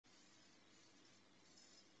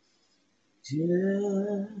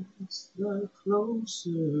Just a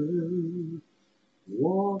closer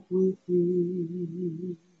walk with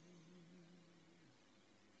thee.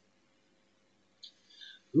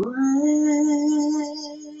 Grant,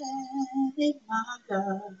 my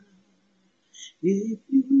God, if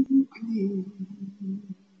you please,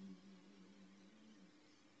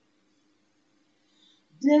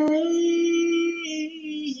 daily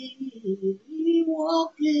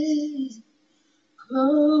walking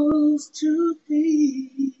close to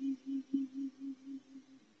thee.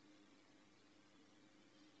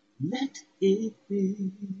 Let it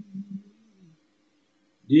be,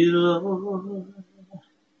 dear Lord,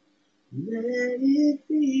 let it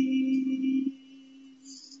be.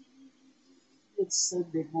 It's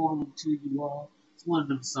Sunday morning to you all. It's one of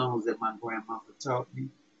them songs that my grandmother taught me.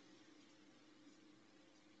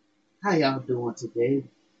 How y'all doing today?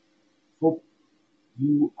 Hope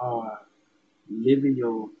you are living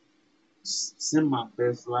your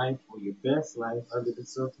semi-best life or your best life under the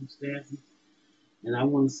circumstances. And I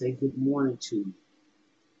want to say good morning to you.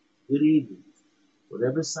 Good evening.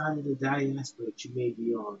 Whatever side of the diaspora that you may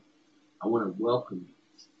be on, I want to welcome you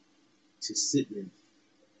to sitting and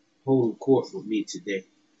holding court with me today.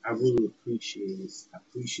 I really appreciate it. I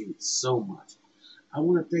appreciate it so much. I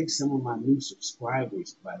want to thank some of my new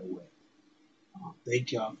subscribers, by the way.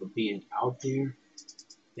 Thank y'all for being out there.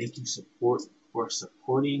 Thank you for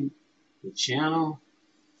supporting the channel.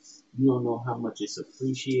 You don't know how much it's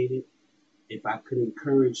appreciated. If I could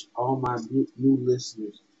encourage all my new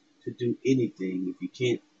listeners to do anything, if you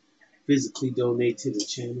can't physically donate to the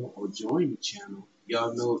channel or join the channel,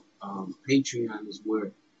 y'all know Patreon is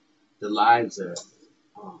where the lives are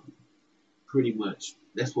pretty much.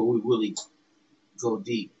 That's where we really go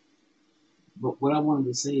deep. But what I wanted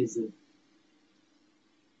to say is that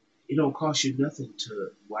it don't cost you nothing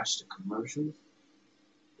to watch the commercials.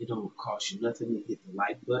 It don't cost you nothing to hit the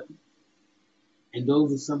like button. And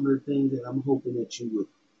those are some of the things that I'm hoping that you would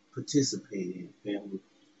participate in, family.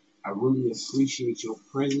 I really appreciate your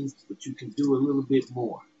presence, but you can do a little bit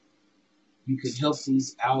more. You can help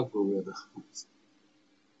these algorithms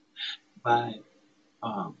by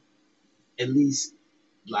at least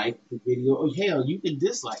like the video, or hell, you can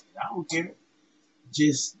dislike it. I don't care.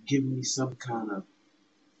 Just give me some kind of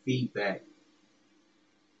feedback,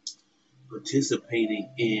 participating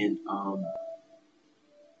in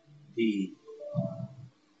the,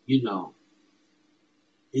 you know,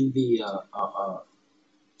 in the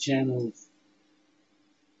channel's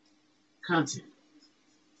content.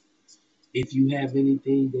 If you have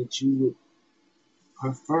anything that you would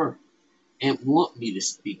prefer and want me to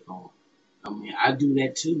speak on, I mean, I do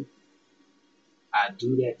that too. I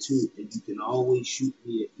do that too, and you can always shoot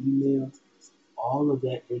me an email. All of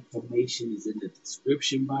that information is in the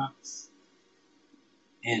description box,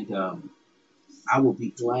 and I will be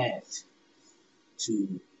glad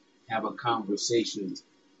to have a conversation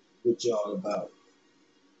with y'all about,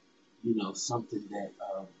 something that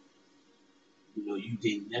you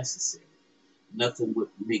deem necessary. Nothing would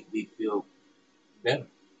make me feel better,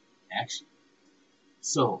 actually.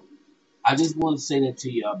 So I just want to say that to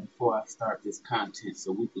y'all before I start this content,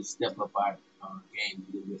 so we can step up our game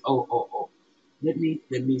a little bit. Oh. Let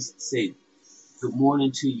me say good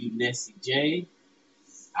morning to you, Nessie J,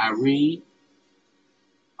 Irene,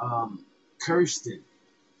 Kirsten.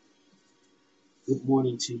 Good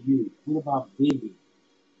morning to you. What about Vivian?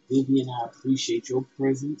 Vivian, I appreciate your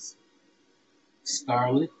presence.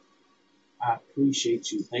 Scarlett, I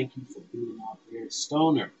appreciate you. Thank you for being out there.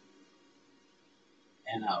 Stoner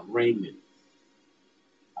and Raymond,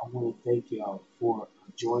 I want to thank y'all for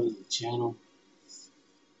joining the channel.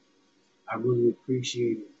 I really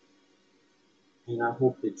appreciate it. And I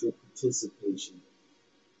hope that your participation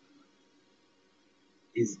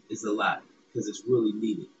is a lot, because it's really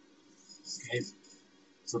needed. Okay?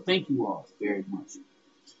 So thank you all very much.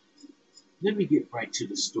 Let me get right to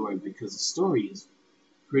the story, because the story is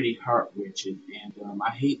pretty heart-wrenching, and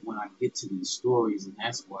I hate when I get to these stories, and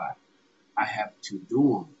that's why I have to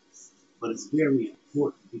do them. But it's very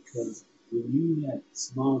important, because when you have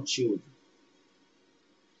small children,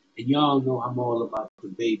 and y'all know I'm all about the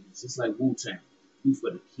babies, just like Wu-Tang, we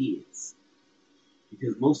for the kids.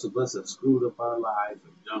 Because most of us have screwed up our lives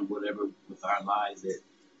or done whatever with our lives that,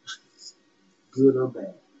 good or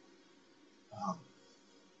bad.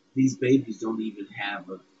 These babies don't even have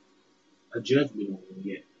a judgment on them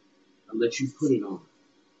yet, unless you put it on them.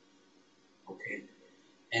 Okay?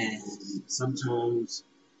 And sometimes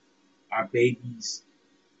our babies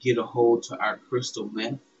get a hold to our crystal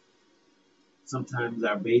meth. Sometimes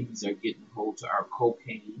our babies are getting a hold to our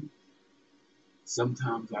cocaine.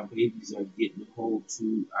 Sometimes our babies are getting a hold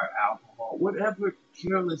to our alcohol, whatever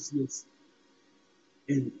carelessness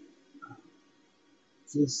and uh,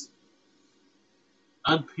 just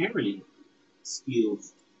unparenting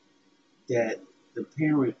skills that the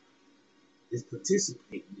parent is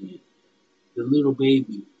participating in. The little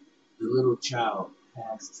baby, the little child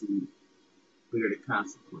has to bear the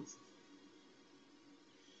consequences.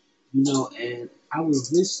 And I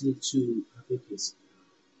was listening to, I think it's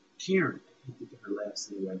Karen, I can't think of her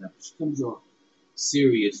last name right now, but she comes on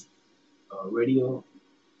Sirius radio,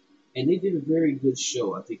 and they did a very good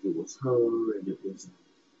show. I think it was her and it was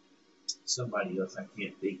somebody else. I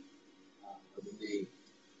can't think of the name,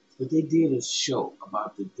 but they did a show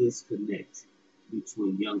about the disconnect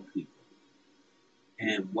between young people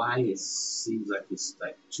and why it seems like it's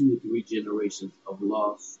like 2 or 3 generations of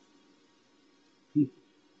lost people.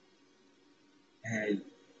 And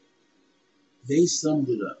they summed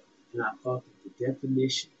it up, and I thought that the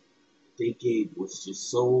definition they gave was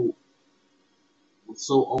so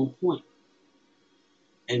on point.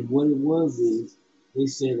 And what it was is they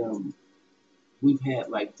said we've had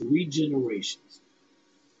like 3 generations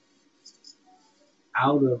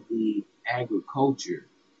out of the agriculture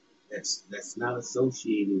that's not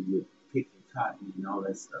associated with picking cotton and all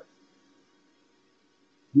that stuff.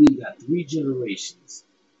 We got 3 generations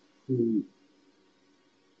who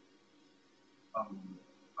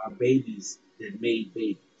are babies that made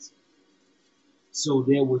babies. So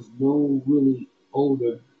there was no really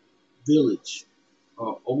older village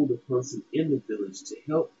or older person in the village to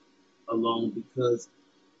help along because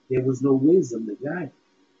there was no wisdom to guide.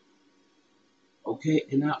 Okay,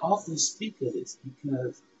 and I often speak of this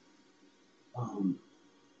because um,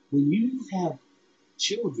 when you have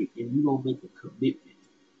children and you don't make a commitment,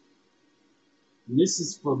 and this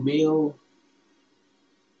is for male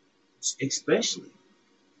especially,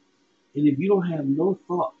 and if you don't have no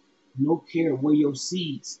thought, no care where your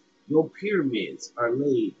seeds, your pyramids are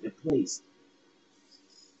laid and placed,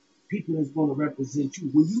 people that's going to represent you.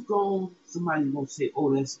 When you go, somebody's going to say,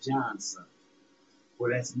 oh, that's John's son, or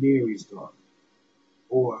that's Mary's daughter,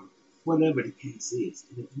 or whatever the case is.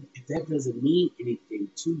 And if that doesn't mean anything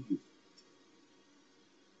to you,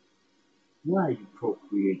 why are you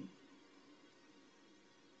procreating?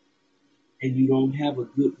 And you don't have a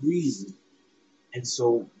good reason. And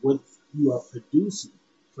so what you are producing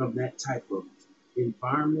from that type of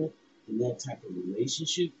environment and that type of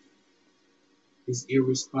relationship is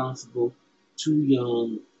irresponsible, too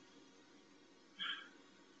young,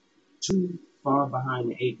 too far behind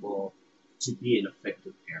the 8 ball to be an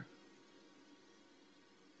effective parent.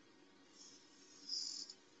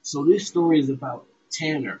 So this story is about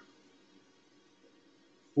Tanner.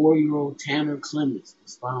 4-year-old Tanner Clemens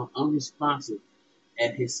was found unresponsive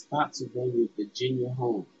at his Spotsylvania, Virginia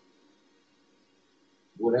home.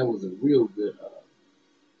 Well, that was a real good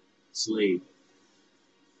slave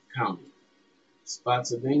county.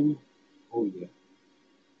 Spotsylvania? Oh, yeah.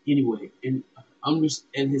 Anyway, in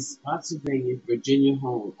his Spotsylvania, Virginia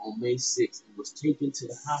home on May 6th, he was taken to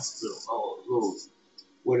the hospital, oh Lord,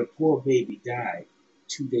 where the poor baby died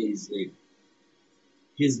 2 days later.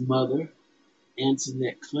 His mother,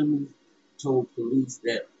 Antoinette Clemens, told police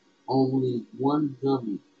that only one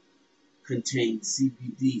gummy contained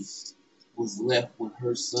CBD was left when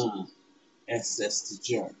her son accessed the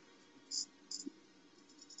jar.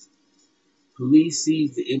 Police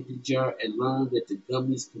seized the empty jar and learned that the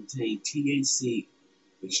gummies contained THC,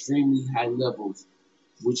 extremely high levels,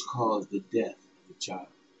 which caused the death of the child.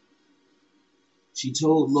 She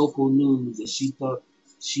told local news that she thought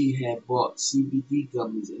she had bought CBD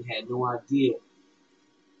gummies and had no idea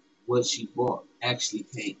what she bought actually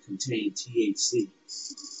contained THC.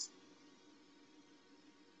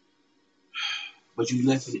 But you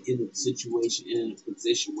left it in a situation, in a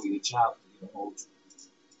position where your child can get a hold of it.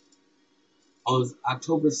 On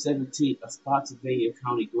October 17th, a Spotsylvania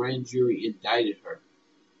County grand jury indicted her,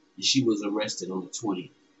 and she was arrested on the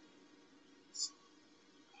 20th.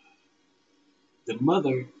 The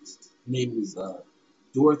mother, name is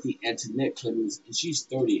Dorothy Antoinette Clemens, and she's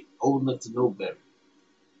 30, old enough to know better.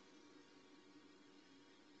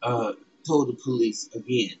 Told the police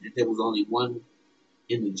again that there was only one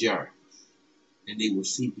in the jar, and they were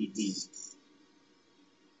CBD.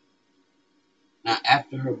 Now,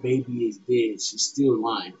 after her baby is dead, she's still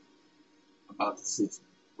lying about the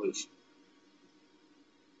situation.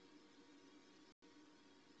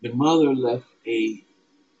 The mother left a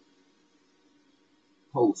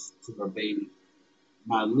post to her baby.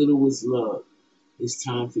 My littlest love, it's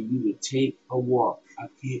time for you to take a walk. I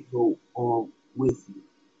can't go on with you.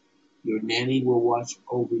 Your nanny will watch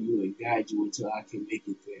over you and guide you until I can make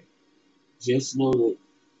it there. Just know that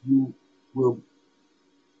you will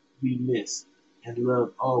be missed and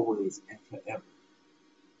loved always and forever.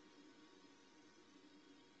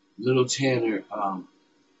 Little Tanner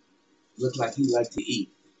looked like he liked to eat.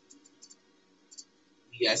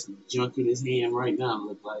 He got some junk in his hand right now.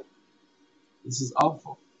 Look like this is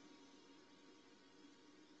awful.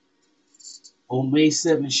 On May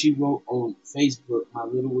 7th, she wrote on Facebook, "My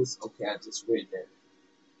littlest." Okay, I just read that.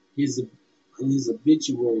 In his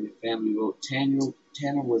obituary, the family wrote,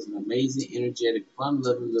 Tanner was an amazing, energetic,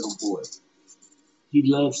 fun-loving little boy. He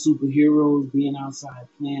loved superheroes, being outside,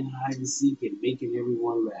 playing hide and seek, and making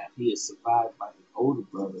everyone laugh. He is survived by his older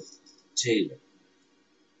brother, Taylor.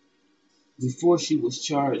 Before she was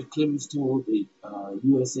charged, Clemens told the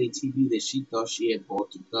USA TV that she thought she had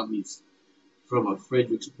bought the gummies from a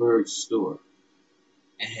Fredericksburg store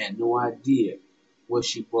and had no idea what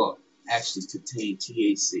she bought actually contained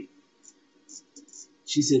THC.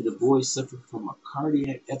 She said the boy suffered from a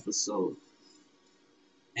cardiac episode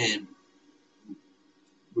and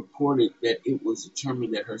reported that it was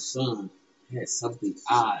determined that her son had something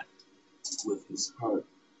odd with his heart.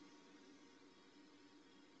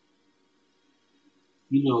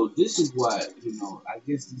 This is why, I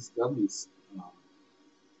guess these gummies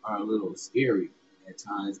are a little scary at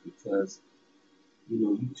times because,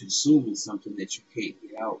 you consuming something that you can't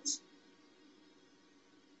get out.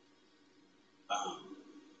 Um,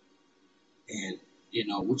 and,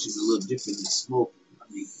 which is a little different than smoking. I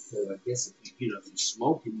mean, because I guess if you're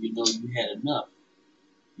smoking, you had enough,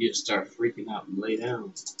 you'll start freaking out and lay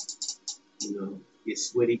down, get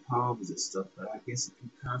sweaty palms and stuff. But I guess if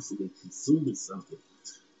you're constantly consuming something,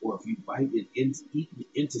 or if you eat it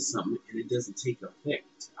into something and it doesn't take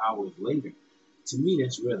effect hours later, to me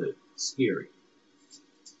that's rather scary.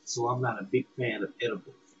 So I'm not a big fan of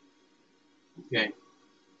edibles. Okay.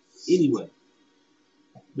 Anyway,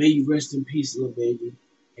 may you rest in peace, little baby.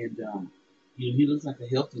 And he looks like a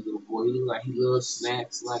healthy little boy. He looks like he loves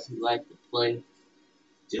snacks, like he liked to play.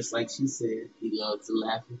 Just like she said, he loves to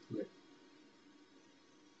laugh and play.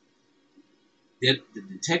 The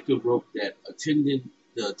detective wrote that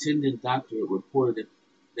the attending doctor reported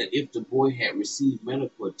that if the boy had received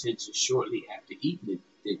medical attention shortly after eating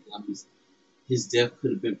the gummies, his death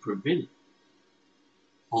could have been prevented.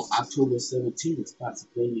 On October 17th, the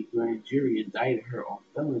Spotsylvania grand jury indicted her on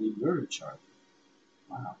felony murder charges.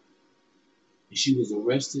 Wow. And she was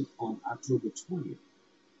arrested on October 20th.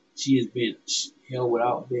 She has been held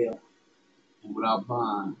without bail and without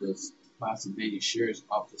bond, the Spotsylvania Sheriff's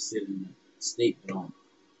Office said in a statement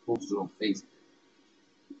posted on Facebook.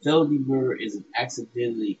 Felony murder is an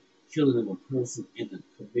accidentally killing of a person in the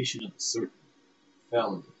commission of a certain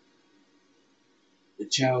felony. The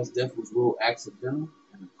child's death was ruled accidental,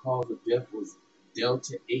 and the cause of death was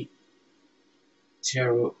Delta 8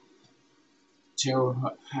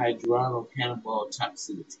 tetrahydrocannabinol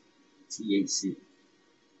toxicity, THC,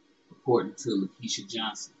 according to Lakeisha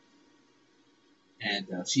Johnson.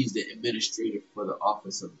 And she's the administrator for the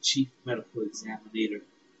Office of the Chief Medical Examiner.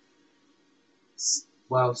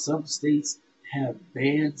 While some states have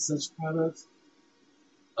banned such products,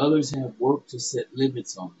 others have worked to set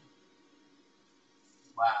limits on them.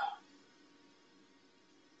 Wow.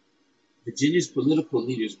 Virginia's political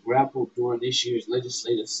leaders grappled during this year's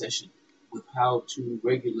legislative session with how to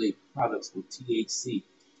regulate products with THC,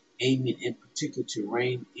 aiming in particular to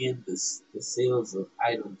rein in the sales of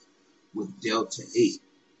items with Delta 8.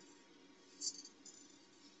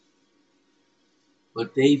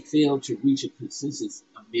 But they failed to reach a consensus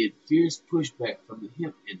amid fierce pushback from the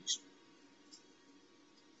hemp industry.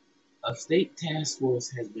 A state task force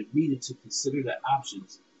has been meeting to consider the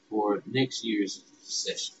options for next year's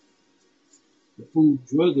session. The Food and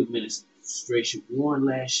Drug Administration warned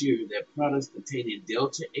last year that products containing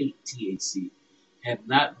Delta 8 THC have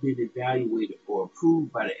not been evaluated or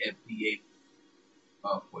approved by the FDA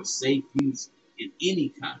for safe use in any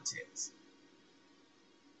context.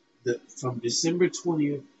 From December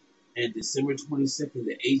 20th and December 22nd,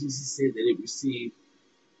 the agency said that it received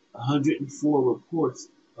 104 reports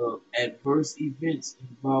of adverse events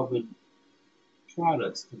involving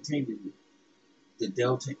products containing the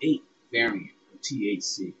Delta 8 variant of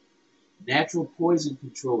THC. Natural Poison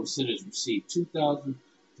Control Centers received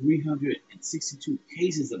 2,362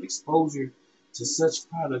 cases of exposure to such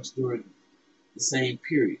products during the same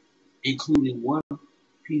period, including one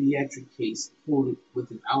pediatric case reported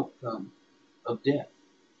with an outcome of death.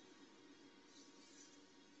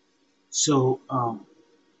 So,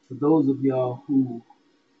 for those of y'all who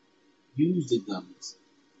use the gummies,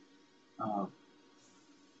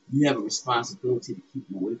 you have a responsibility to keep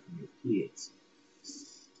them away from your kids.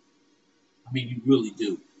 I mean, you really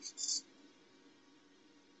do.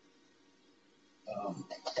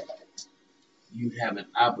 you have an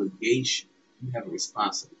obligation, you have a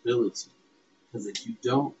responsibility. Because if you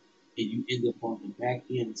don't, and you end up on the back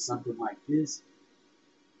end of something like this,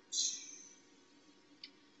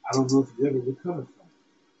 I don't know if you ever recover from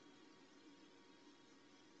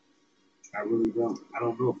it. I really don't. I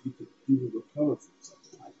don't know if you could even recover from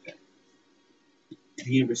something like that.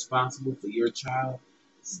 Being responsible for your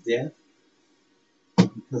child's death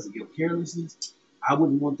because of your carelessness, I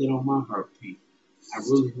wouldn't want that on my heartbeat. I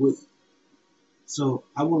really wouldn't. So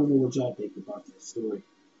I want to know what y'all think about that story.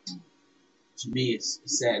 To me, it's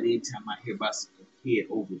sad anytime I hear about a kid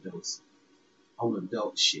overdose on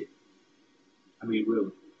adult shit. I mean,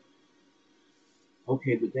 really.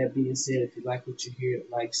 Okay, with that being said, if you like what you hear,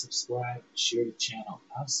 like, subscribe, share the channel.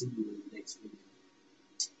 I'll see you in the next video.